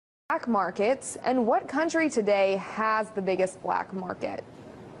Black markets, and what country today has the biggest black market?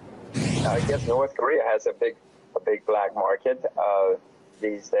 I guess North Korea has a big black market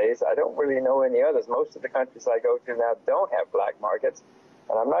these days. I don't really know any others. Most of the countries I go to now don't have black markets,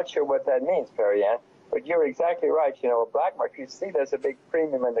 and I'm not sure what that means, Perry Ann. But you're exactly right. You know, a black market, you see there's a big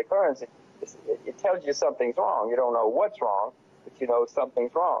premium in the currency. It tells you something's wrong. You don't know what's wrong, but you know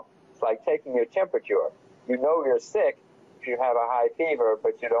something's wrong. It's like taking your temperature. You know you're sick if you have a high fever,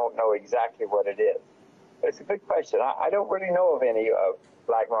 but you don't know exactly what it is. It's a good question. I don't really know of any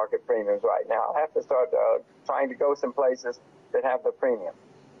black market premiums right now. I have to start trying to go some places that have the premium.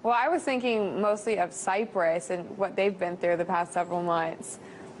 Well, I was thinking mostly of Cyprus and what they've been through the past several months.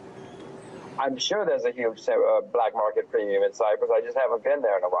 I'm sure there's a huge black market premium in Cyprus. I just haven't been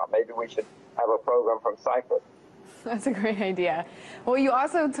there in a while. Maybe we should have a program from Cyprus. That's a great idea. Well, you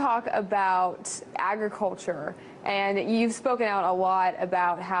also talk about agriculture, and you've spoken out a lot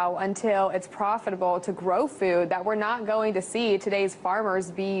about how until it's profitable to grow food, that we're not going to see today's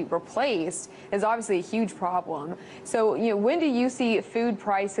farmers be replaced is obviously a huge problem. So, when do you see food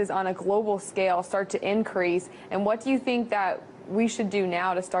prices on a global scale start to increase, and what do you think that we should do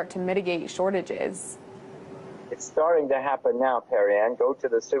now to start to mitigate shortages? It's starting to happen now, Perry Ann. Go to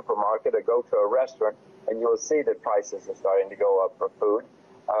the supermarket or go to a restaurant, and you will see that prices are starting to go up for food.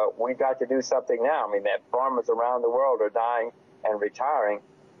 We've got to do something now. I mean, that farmers around the world are dying and retiring.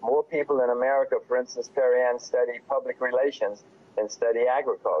 More people in America, for instance, Perry Ann, study public relations than study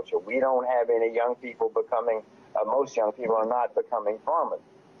agriculture. We don't have any young people becoming, most young people are not becoming farmers.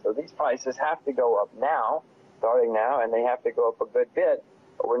 So these prices have to go up now, starting now, and they have to go up a good bit.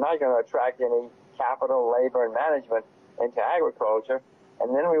 But we're not going to attract any capital, labor, and management into agriculture,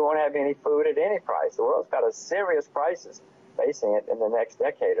 and then we won't have any food at any price. The world's got a serious crisis facing it in the next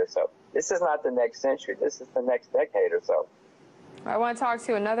decade or so. This is not the next century. This is the next decade or so. I want to talk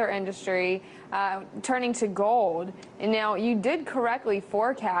to another industry, turning to gold. And now, you did correctly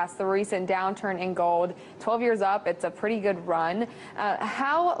forecast the recent downturn in gold. 12 years up, it's a pretty good run.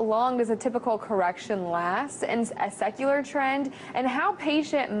 How long does a typical correction last in a secular trend? And how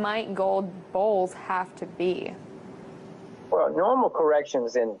patient might gold bulls have to be? Well, normal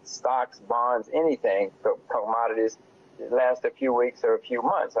corrections in stocks, bonds, anything, commodities, last a few weeks or a few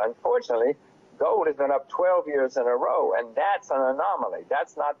months. Unfortunately, gold has been up 12 years in a row, and that's an anomaly.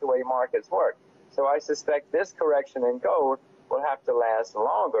 That's not the way markets work. So I suspect this correction in gold will have to last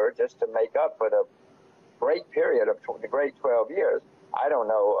longer just to make up for the great period of the great 12 years. I don't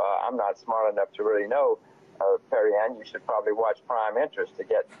know. I'm not smart enough to really know, Perry Ann. You should probably watch Prime Interest to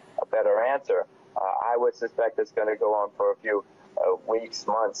get a better answer. I would suspect it's going to go on for a few weeks,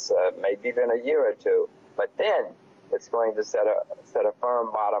 months, maybe even a year or two. But then it's going to set a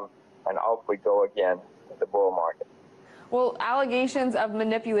firm bottom, and off we go again with the bull market. Well, allegations of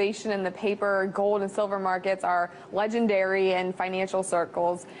manipulation in the paper, gold, and silver markets are legendary in financial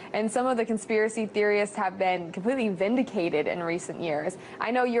circles, and some of the conspiracy theorists have been completely vindicated in recent years.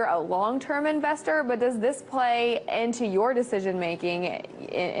 I know you're a long-term investor, but does this play into your decision-making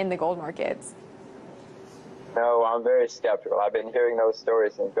in the gold markets? No, I'm very skeptical. I've been hearing those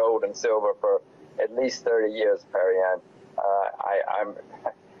stories in gold and silver for at least 30 years, Perry Ann.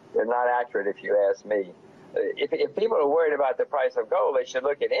 They're not accurate if you ask me. If people are worried about the price of gold, they should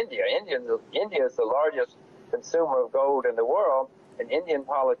look at India. India is the largest consumer of gold in the world, and Indian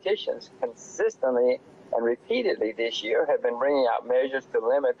politicians consistently and repeatedly this year have been bringing out measures to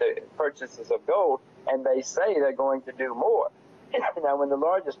limit the purchases of gold, and they say they're going to do more. Now, when the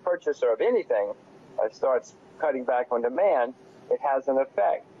largest purchaser of anything starts cutting back on demand, it has an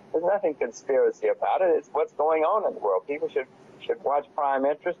effect. There's nothing conspiracy about it. It's what's going on in the world. People should watch Prime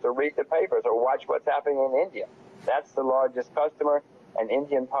Interest or read the papers or watch what's happening in India. That's the largest customer, and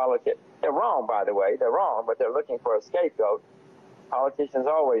Indian politics. They're wrong, by the way. They're wrong, but they're looking for a scapegoat. Politicians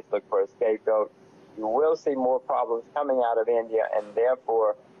always look for a scapegoat. You will see more problems coming out of India, and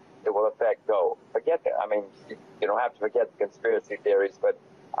therefore it will affect gold. Forget that. I mean, you don't have to forget the conspiracy theories, but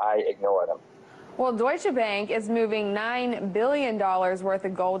I ignore them. Well, Deutsche Bank is moving $9 billion worth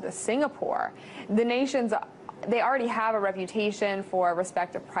of gold to Singapore. They already have a reputation for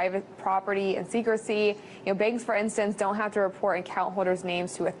respect of private property and secrecy. Banks, for instance, don't have to report account holders'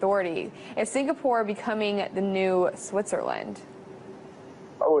 names to authority. Is Singapore becoming the new Switzerland?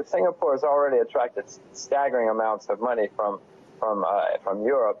 Oh, Singapore has already attracted staggering amounts of money from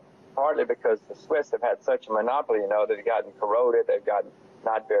Europe, partly because the Swiss have had such a monopoly. They've gotten corroded, they've gotten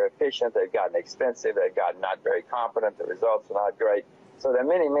not very efficient, they've gotten expensive, they've gotten not very competent, the results are not great. So there are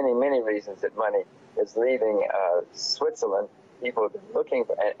many, many, many reasons that money is leaving Switzerland. People have been looking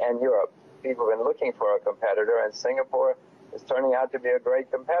for, and Europe, people have been looking for a competitor, and Singapore is turning out to be a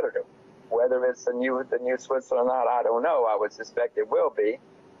great competitor. Whether it's the new Switzerland or not, I don't know. I would suspect it will be,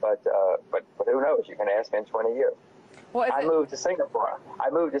 but who knows? You can ask me in 20 years. I moved to Singapore.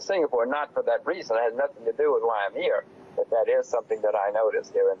 Not for that reason. It has nothing to do with why I'm here, but that is something that I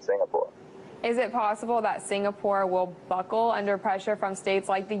noticed here in Singapore. Is it possible that Singapore will buckle under pressure from states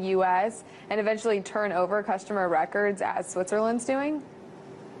like the U.S. and eventually turn over customer records as Switzerland's doing?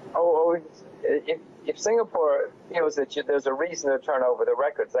 If Singapore feels that there's a reason to turn over the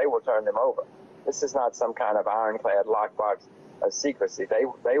records, they will turn them over. This is not some kind of ironclad lockbox of secrecy.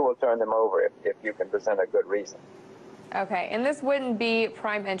 They will turn them over if you can present a good reason. Okay, and this wouldn't be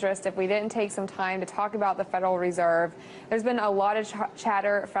prime interest if we didn't take some time to talk about the Federal Reserve. There's been a lot of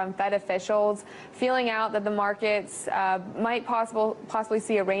chatter from Fed officials feeling out that the markets might possibly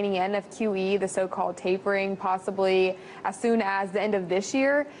see a reining in of QE, the so-called tapering, possibly as soon as the end of this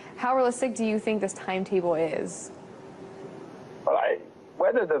year. How realistic do you think this timetable is? Well,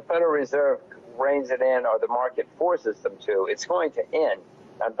 whether the Federal Reserve reins it in or the market forces them to, it's going to end.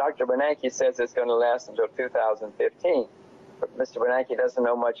 Now, Dr. Bernanke says it's going to last until 2015, but Mr. Bernanke doesn't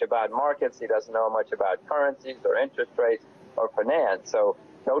know much about markets. He doesn't know much about currencies or interest rates or finance, so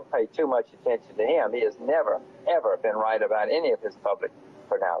don't pay too much attention to him. He has never, ever been right about any of his public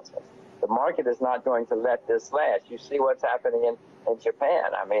pronouncements. The market is not going to let this last. You see what's happening in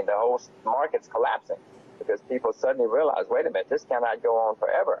Japan. I mean, the whole market's collapsing because people suddenly realize, wait a minute, this cannot go on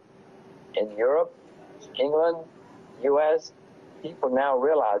forever. In Europe, England, U.S., people now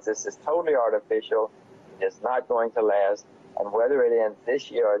realize this is totally artificial, it's not going to last, and whether it ends this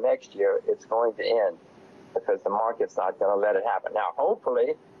year or next year, it's going to end because the market's not going to let it happen. Now, hopefully,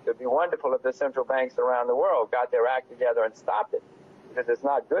 it would be wonderful if the central banks around the world got their act together and stopped it, because it's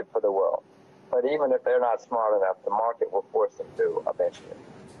not good for the world. But even if they're not smart enough, the market will force them to eventually.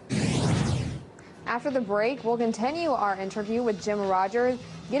 After the break, we'll continue our interview with Jim Rogers,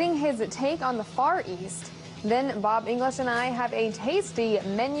 getting his take on the Far East. Then Bob English and I have a tasty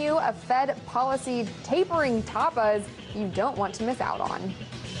menu of Fed policy tapering tapas you don't want to miss out on.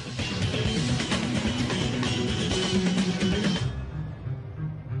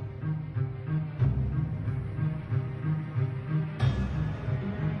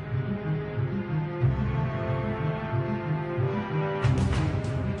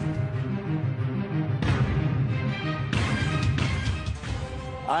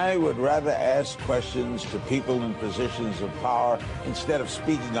 I would rather ask questions to people in positions of power instead of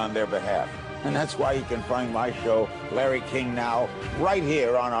speaking on their behalf. And that's why you can find my show, Larry King Now, right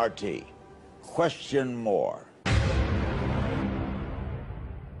here on RT. Question more.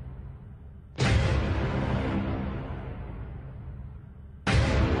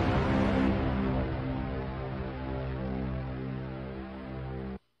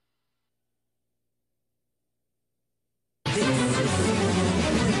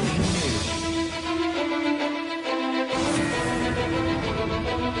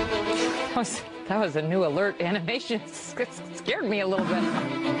 That was a new alert animation. It scared me a little bit.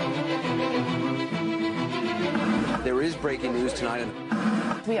 There is breaking news tonight.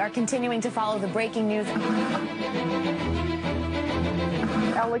 We are continuing to follow the breaking news.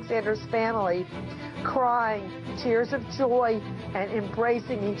 Alexander's family crying tears of joy and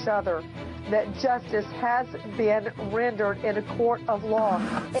embracing each other that justice has been rendered in a court of law.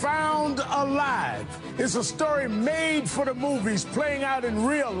 Found Alive is a story made for the movies, playing out in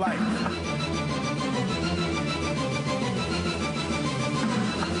real life.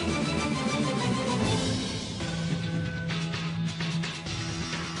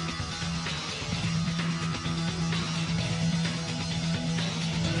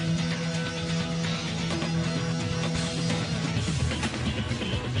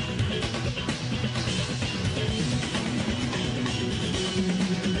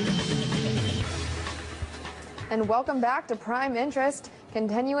 And welcome back to Prime Interest.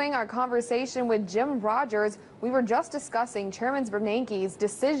 Continuing our conversation with Jim Rogers, we were just discussing Chairman Bernanke's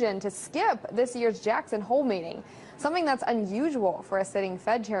decision to skip this year's Jackson Hole meeting, something that's unusual for a sitting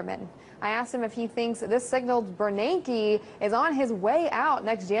Fed chairman. I asked him if he thinks this signals Bernanke is on his way out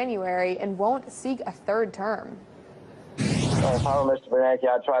next January and won't seek a third term. Well, if I were Mr. Bernanke,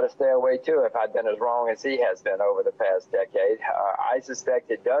 I'd try to stay away, too, if I'd been as wrong as he has been over the past decade. I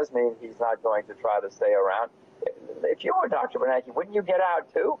suspect it does mean he's not going to try to stay around. If you were Dr. Bernanke, wouldn't you get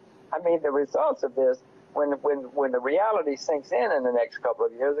out, too? I mean, the results of this, when the reality sinks in the next couple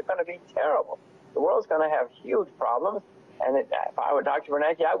of years, are going to be terrible. The world's going to have huge problems, and if I were Dr.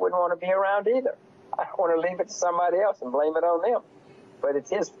 Bernanke, I wouldn't want to be around either. I want to leave it to somebody else and blame it on them. But it's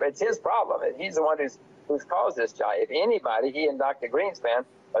his problem. He's the one who's caused this job. If anybody, he and Dr. Greenspan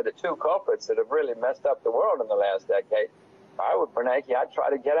are the two culprits that have really messed up the world in the last decade. if I were Bernanke, I'd try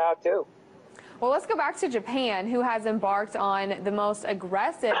to get out too. Well, let's go back to Japan, who has embarked on the most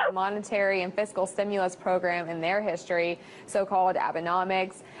aggressive monetary and fiscal stimulus program in their history, so-called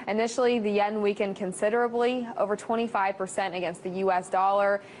Abenomics. Initially, the yen weakened considerably, over 25% against the U.S.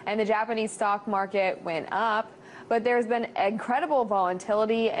 dollar, and the Japanese stock market went up. But there's been incredible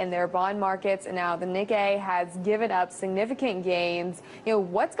volatility in their bond markets, and now the Nikkei has given up significant gains. You know,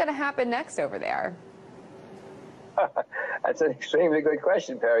 what's going to happen next over there? That's an extremely good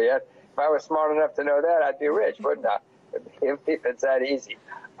question, Perry. If I was smart enough to know that, I'd be rich, wouldn't I? If it's that easy.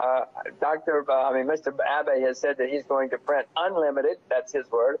 Mr. Abe has said that he's going to print unlimited, that's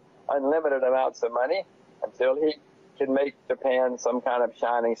his word, unlimited amounts of money until he can make Japan some kind of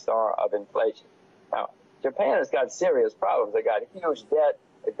shining star of inflation. Now, Japan has got serious problems. They've got huge debt.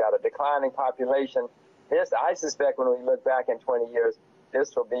 They've got a declining population. I suspect when we look back in 20 years,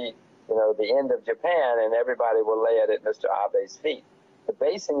 this will be, the end of Japan, and everybody will lay it at Mr. Abe's feet.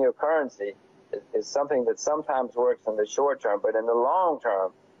 Debasing your currency is something that sometimes works in the short term, but in the long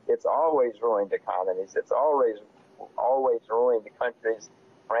term, it's always ruined economies. It's always ruined the countries.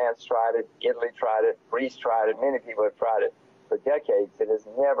 France tried it, Italy tried it, Greece tried it. Many people have tried it for decades. It has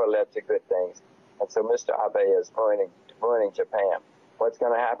never led to good things. And so Mr. Abe is ruining Japan. What's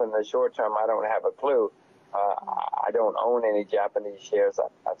going to happen in the short term, I don't have a clue. I don't own any Japanese shares.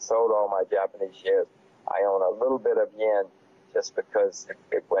 I've sold all my Japanese shares. I own a little bit of yen, just because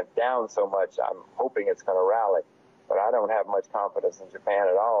it went down so much. I'm hoping it's going to rally. But I don't have much confidence in Japan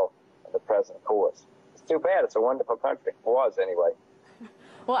at all in the present course. It's too bad. It's a wonderful country. It was, anyway.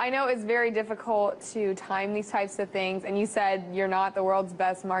 Well, I know it's very difficult to time these types of things, and you said you're not the world's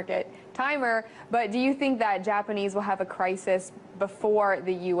best market timer, but do you think that Japanese will have a crisis before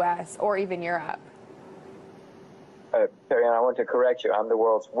the U.S. or even Europe? Perry, I want to correct you. I'm the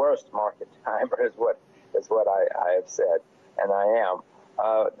world's worst market timer is what I have said. And I am.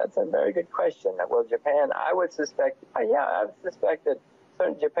 That's a very good question. Well, Japan, I would suspect, I would suspect that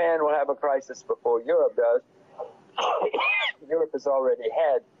certainly Japan will have a crisis before Europe does. Europe has already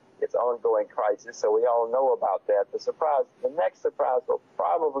had its ongoing crisis, so we all know about that. The next surprise will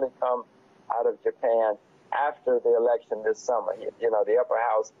probably come out of Japan after the election this summer. The upper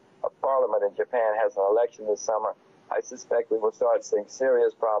house of parliament in Japan has an election this summer. I suspect we will start seeing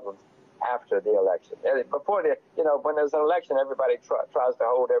serious problems after the election. Before when there's an election, everybody tries to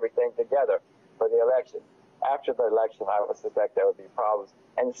hold everything together for the election. After the election, I would suspect there would be problems,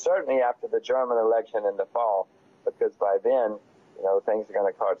 and certainly after the German election in the fall, because by then, things are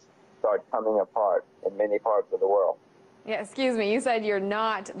going to start coming apart in many parts of the world. Yeah, excuse me, you said you're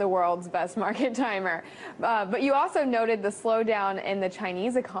not the world's best market timer, but you also noted the slowdown in the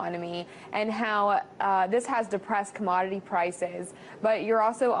Chinese economy and how this has depressed commodity prices, but you're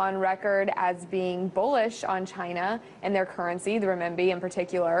also on record as being bullish on China and their currency, the renminbi in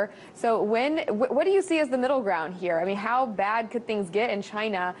particular. So what do you see as the middle ground here? I mean, how bad could things get in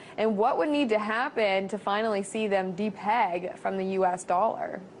China, and what would need to happen to finally see them depeg from the U.S.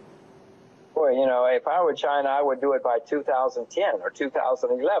 dollar? Boy, if I were China, I would do it by 2010 or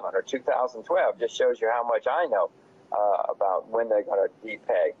 2011 or 2012. Just shows you how much I know about when they're going to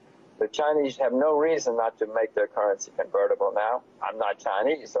depeg. The Chinese have no reason not to make their currency convertible now. I'm not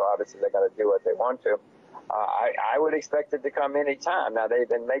Chinese, so obviously they're going to do what they want to. I would expect it to come any time. Now, they've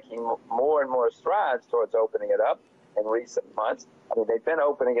been making more and more strides towards opening it up in recent months. I mean, they've been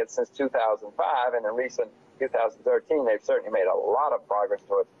opening it since 2005, and in recent 2013, they've certainly made a lot of progress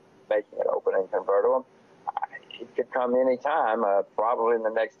towards making it open and convertible. It could come any time, probably in the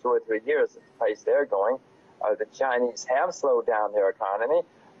next 2 or 3 years at the pace they're going. The Chinese have slowed down their economy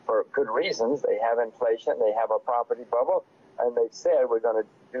for good reasons. They have inflation, they have a property bubble, and they've said we're going to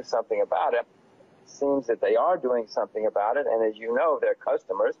do something about it. It seems that they are doing something about it, and as you know, their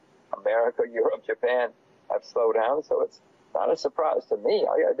customers, America, Europe, Japan, have slowed down, so it's not a surprise to me.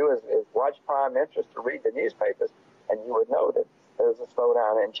 All you got to do is watch prime interest or read the newspapers, and you would know that there's a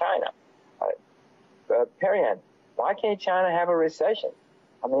slowdown in China. Perian, why can't China have a recession?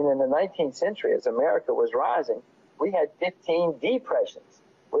 I mean, in the 19th century, as America was rising, we had 15 depressions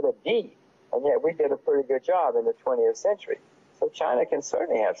with a D, and yet we did a pretty good job in the 20th century. So China can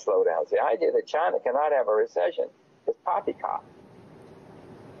certainly have slowdowns. The idea that China cannot have a recession is poppycock.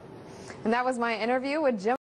 And that was my interview with Jim